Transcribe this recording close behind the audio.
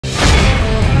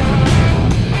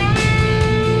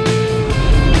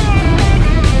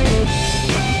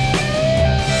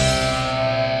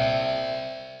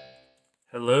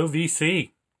Hello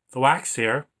VC, the Wax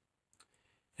here,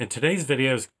 and today's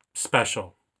video is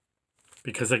special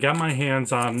because I got my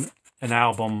hands on an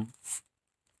album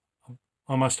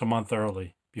almost a month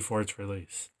early before its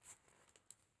release.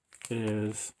 It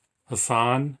is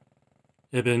Hasaan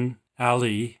Ibn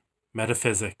Ali,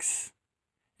 Metaphysics,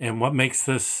 and what makes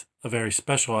this a very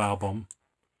special album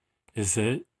is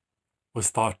it was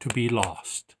thought to be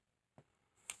lost.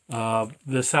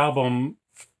 This album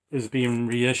is being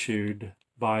reissued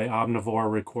by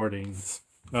Omnivore Recordings.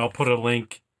 I'll put a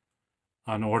link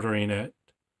on ordering it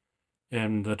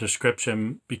in the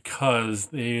description because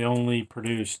they only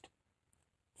produced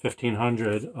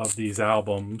 1,500 of these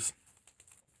albums,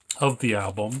 of the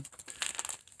album.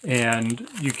 And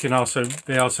you can also,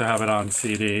 they also have it on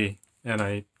CD and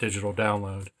a digital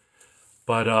download.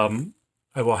 But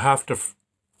I will have to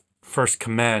first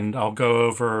commend, I'll go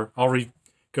over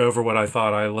what I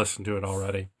thought. I listened to it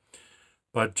already.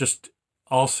 But just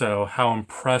also how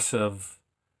impressive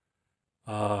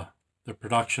the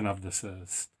production of this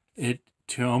is. It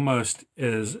almost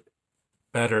is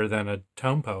better than a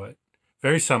tone poet.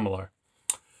 Very similar.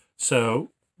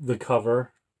 So the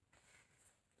cover,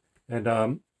 and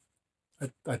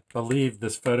I believe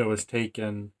this photo was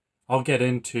taken, I'll get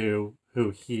into who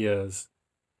he is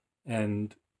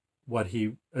and what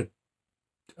he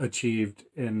achieved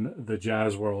in the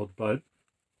jazz world, but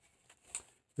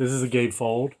this is a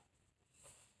gatefold.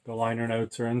 The liner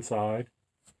notes are inside.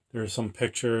 There's some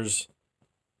pictures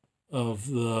of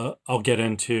I'll get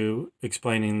into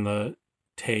explaining the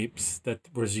tapes that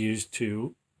was used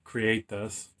to create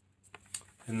this.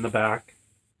 In the back,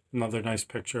 another nice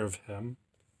picture of him.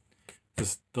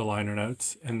 The liner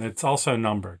notes. And it's also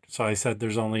numbered. So I said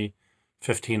there's only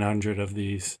 1,500 of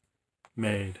these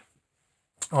made.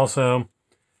 Also,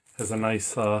 has a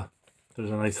nice, there's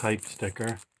a nice hype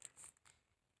sticker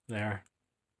there.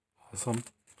 Awesome.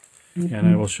 And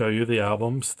I will show you the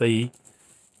albums. They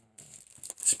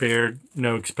spared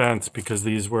no expense because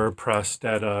these were pressed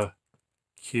at a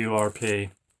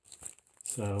QRP.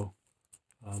 So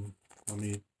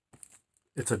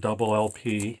it's a double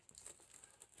LP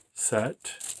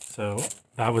set. So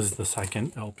that was the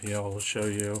second LP. I will show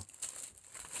you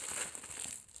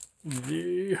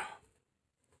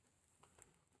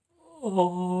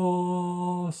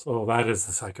so that is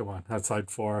the second one. That's side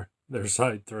 4. There's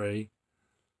side 3.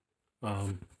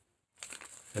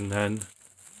 And then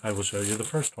I will show you the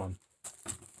first one.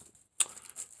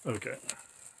 Okay.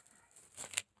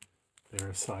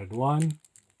 There's side 1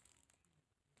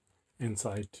 and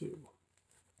side 2.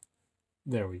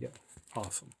 There we go.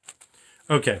 Awesome.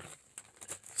 Okay.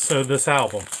 So this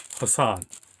album, Hasaan.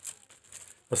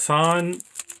 Hasaan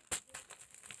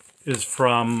is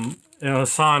from,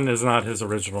 Hassan is not his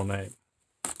original name.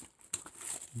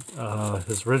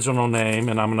 His original name,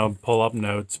 and I'm going to pull up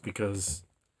notes because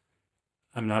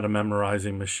I'm not a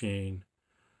memorizing machine.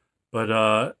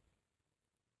 But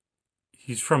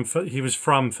he was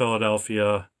from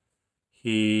Philadelphia.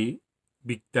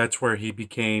 That's where he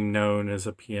became known as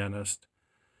a pianist.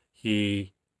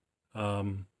 He,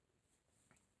 from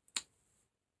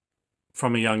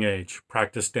a young age,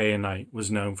 practiced day and night, was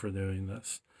known for doing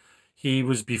this. He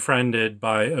was befriended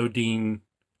by Odean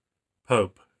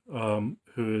Pope,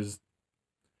 who is,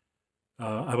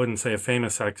 I wouldn't say a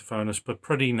famous saxophonist, but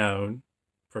pretty known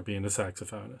for being a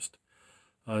saxophonist.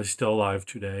 He's still alive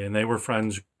today, and they were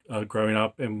friends growing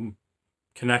up and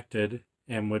connected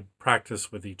and would practice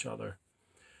with each other.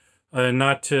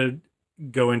 Not to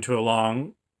go into a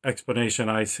long explanation,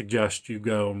 I suggest you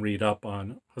go and read up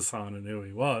on Hassan and who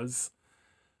he was.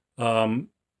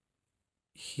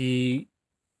 He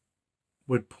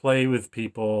would play with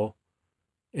people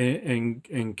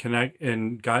and connect,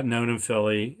 and got known in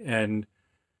Philly and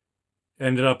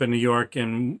ended up in New York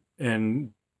and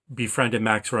befriended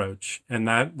Max Roach, and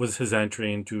that was his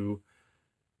entry into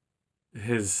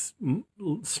his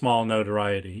small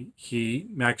notoriety.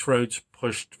 Max Roach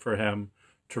pushed for him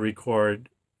to record,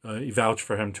 he vouched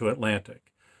for him to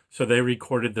Atlantic, so they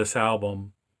recorded this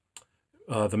album,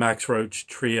 the Max Roach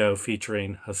Trio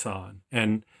featuring Hassan.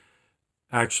 And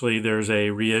actually there's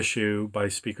a reissue by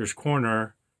Speaker's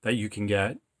Corner that you can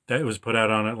get, that was put out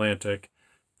on Atlantic,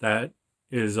 that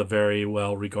is a very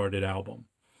well-regarded album.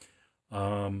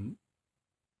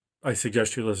 I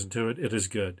suggest you listen to it. It is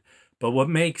good. But what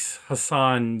makes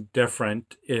Hassan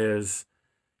different is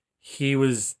he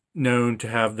was known to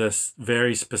have this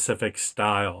very specific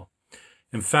style.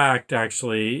 In fact,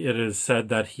 actually, it is said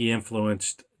that he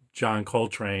influenced John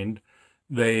Coltrane.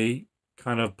 They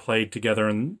kind of played together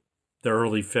in the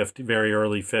very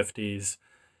early 50s.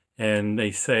 And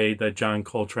they say that John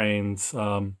Coltrane's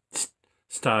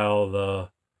style,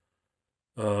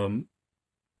 um,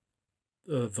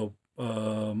 the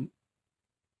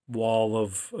wall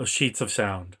of sheets of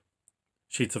sound.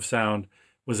 Sheets of sound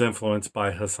was influenced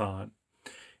by Hassan.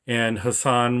 And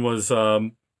Hassan was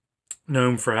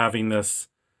known for having this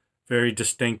very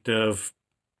distinctive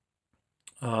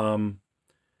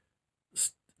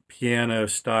piano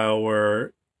style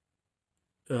where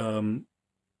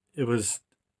it was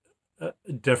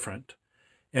different.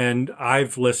 And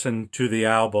I've listened to the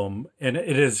album, and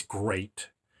it is great.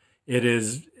 It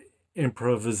is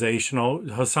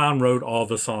improvisational. Hassan wrote all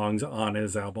the songs on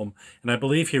his album, and I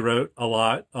believe he wrote a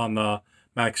lot on the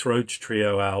Max Roach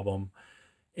Trio album.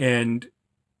 And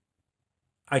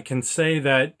I can say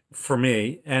that for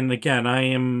me, and again, I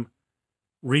am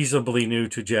reasonably new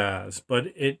to jazz, but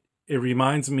it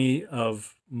reminds me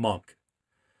of Monk.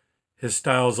 His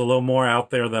style is a little more out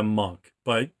there than Monk,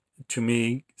 but to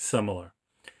me, similar.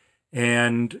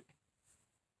 And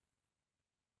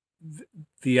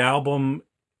the album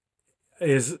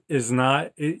is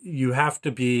not, you have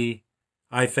to be,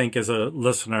 I think, as a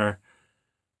listener,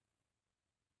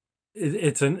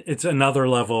 it's another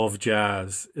level of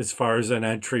jazz as far as an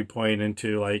entry point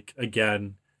into, like,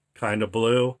 again, kind of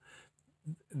blue.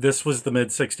 This was the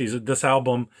mid-60s. This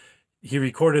album, he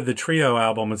recorded the trio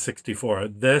album in 64.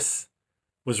 This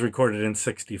was recorded in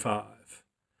 65.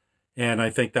 And I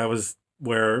think that was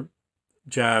where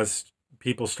jazz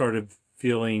people started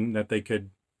feeling that they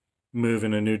could move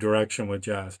in a new direction with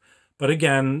jazz. But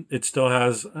again, it still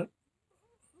has,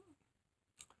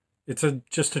 it's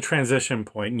just a transition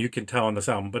point, and you can tell on this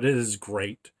album, but it is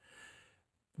great.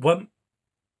 What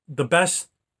the best,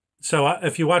 so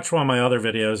if you watch one of my other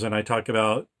videos and I talk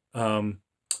about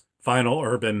vinyl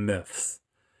urban myths,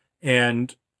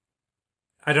 and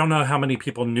I don't know how many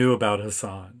people knew about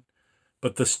Hassan,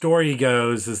 but the story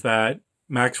goes is that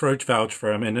Max Roach vouched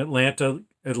for him, and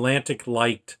Atlantic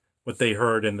liked what they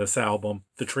heard in this album,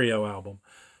 the trio album.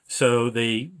 So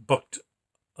they booked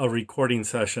a recording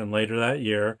session later that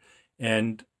year,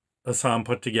 and Hassan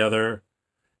put together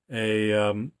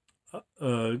a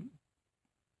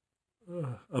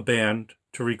band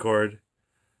to record.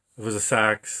 It was a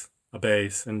sax, a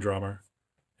bass, and drummer,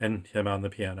 and him on the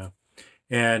piano.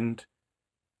 And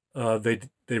they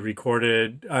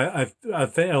recorded. I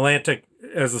think Atlantic,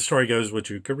 as the story goes, which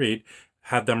you could read,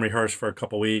 had them rehearse for a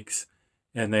couple weeks,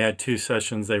 and they had 2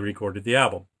 sessions. They recorded the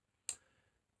album,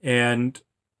 and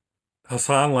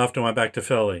Hassan left and went back to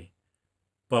Philly.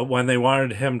 But when they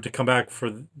wanted him to come back for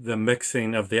the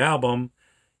mixing of the album,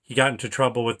 he got into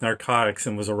trouble with narcotics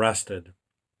and was arrested.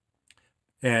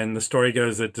 And the story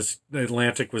goes that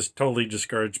Atlantic was totally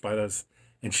discouraged by this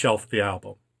and shelved the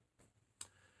album.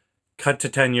 Cut to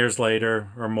 10 years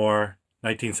later or more,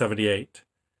 1978.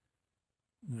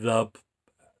 The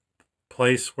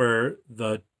place where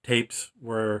the tapes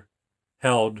were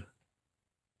held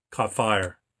caught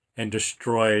fire and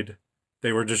destroyed.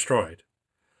 They were destroyed.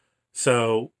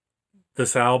 So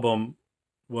this album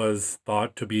was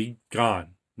thought to be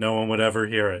gone. No one would ever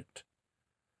hear it.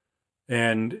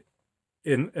 And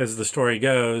as the story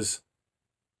goes,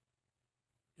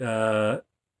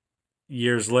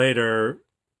 years later,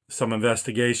 some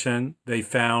investigation, they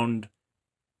found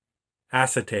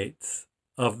acetates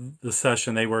of the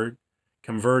session. They were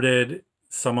converted,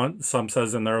 some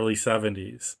says in the early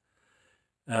 70s,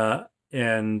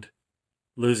 and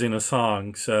losing a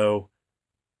song. So,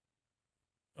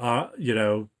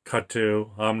 cut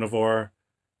to Omnivore.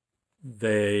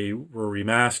 They were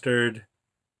remastered.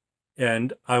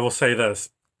 And I will say this,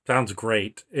 sounds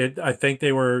great. I think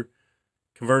they were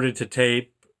converted to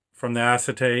tape from the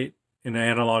acetate in an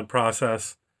analog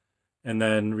process and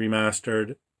then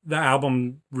remastered. The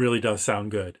album really does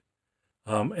sound good.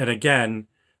 And again,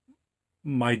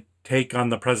 my take on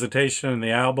the presentation and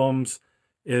the albums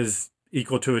is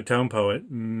equal to a Tone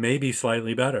Poet, maybe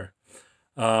slightly better.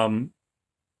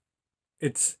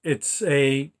 It's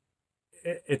a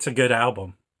good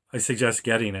album. I suggest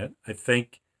getting it. I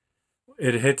think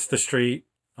it hits the street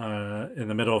in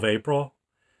the middle of April.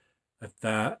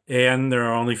 And there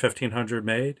are only 1,500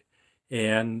 made,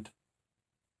 and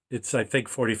it's, I think,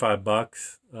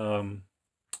 $45.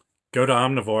 Go to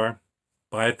Omnivore,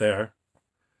 buy it there.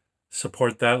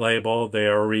 Support that label. They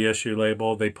are a reissue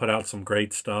label. They put out some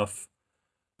great stuff,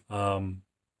 and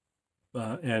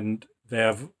they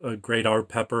have a great Art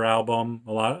Pepper album.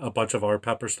 A bunch of Art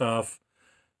Pepper stuff.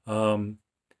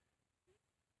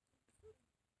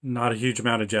 Not a huge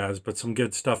amount of jazz, but some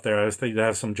good stuff there. I think they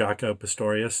have some Jaco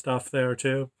Pastorius stuff there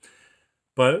too.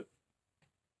 But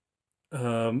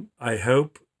I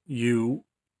hope you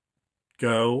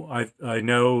go. I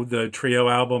know the trio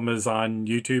album is on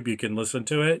YouTube. You can listen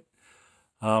to it.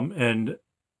 And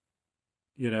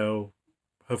you know,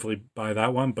 hopefully buy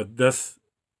that one. But this,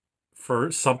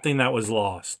 for something that was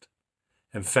lost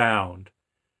and found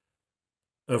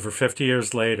over 50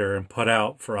 years later and put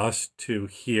out for us to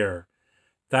hear,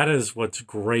 that is what's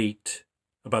great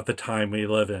about the time we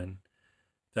live in.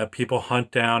 That people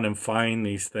hunt down and find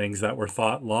these things that were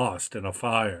thought lost in a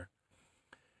fire.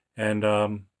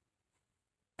 And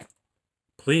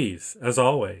please, as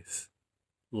always,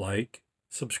 like,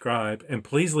 subscribe, and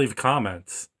please leave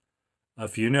comments.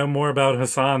 If you know more about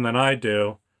Hassan than I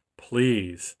do,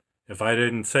 please, if I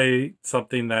didn't say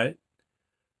something that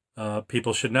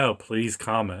people should know, please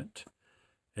comment.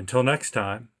 Until next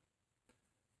time,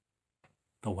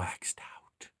 the Wax Tower.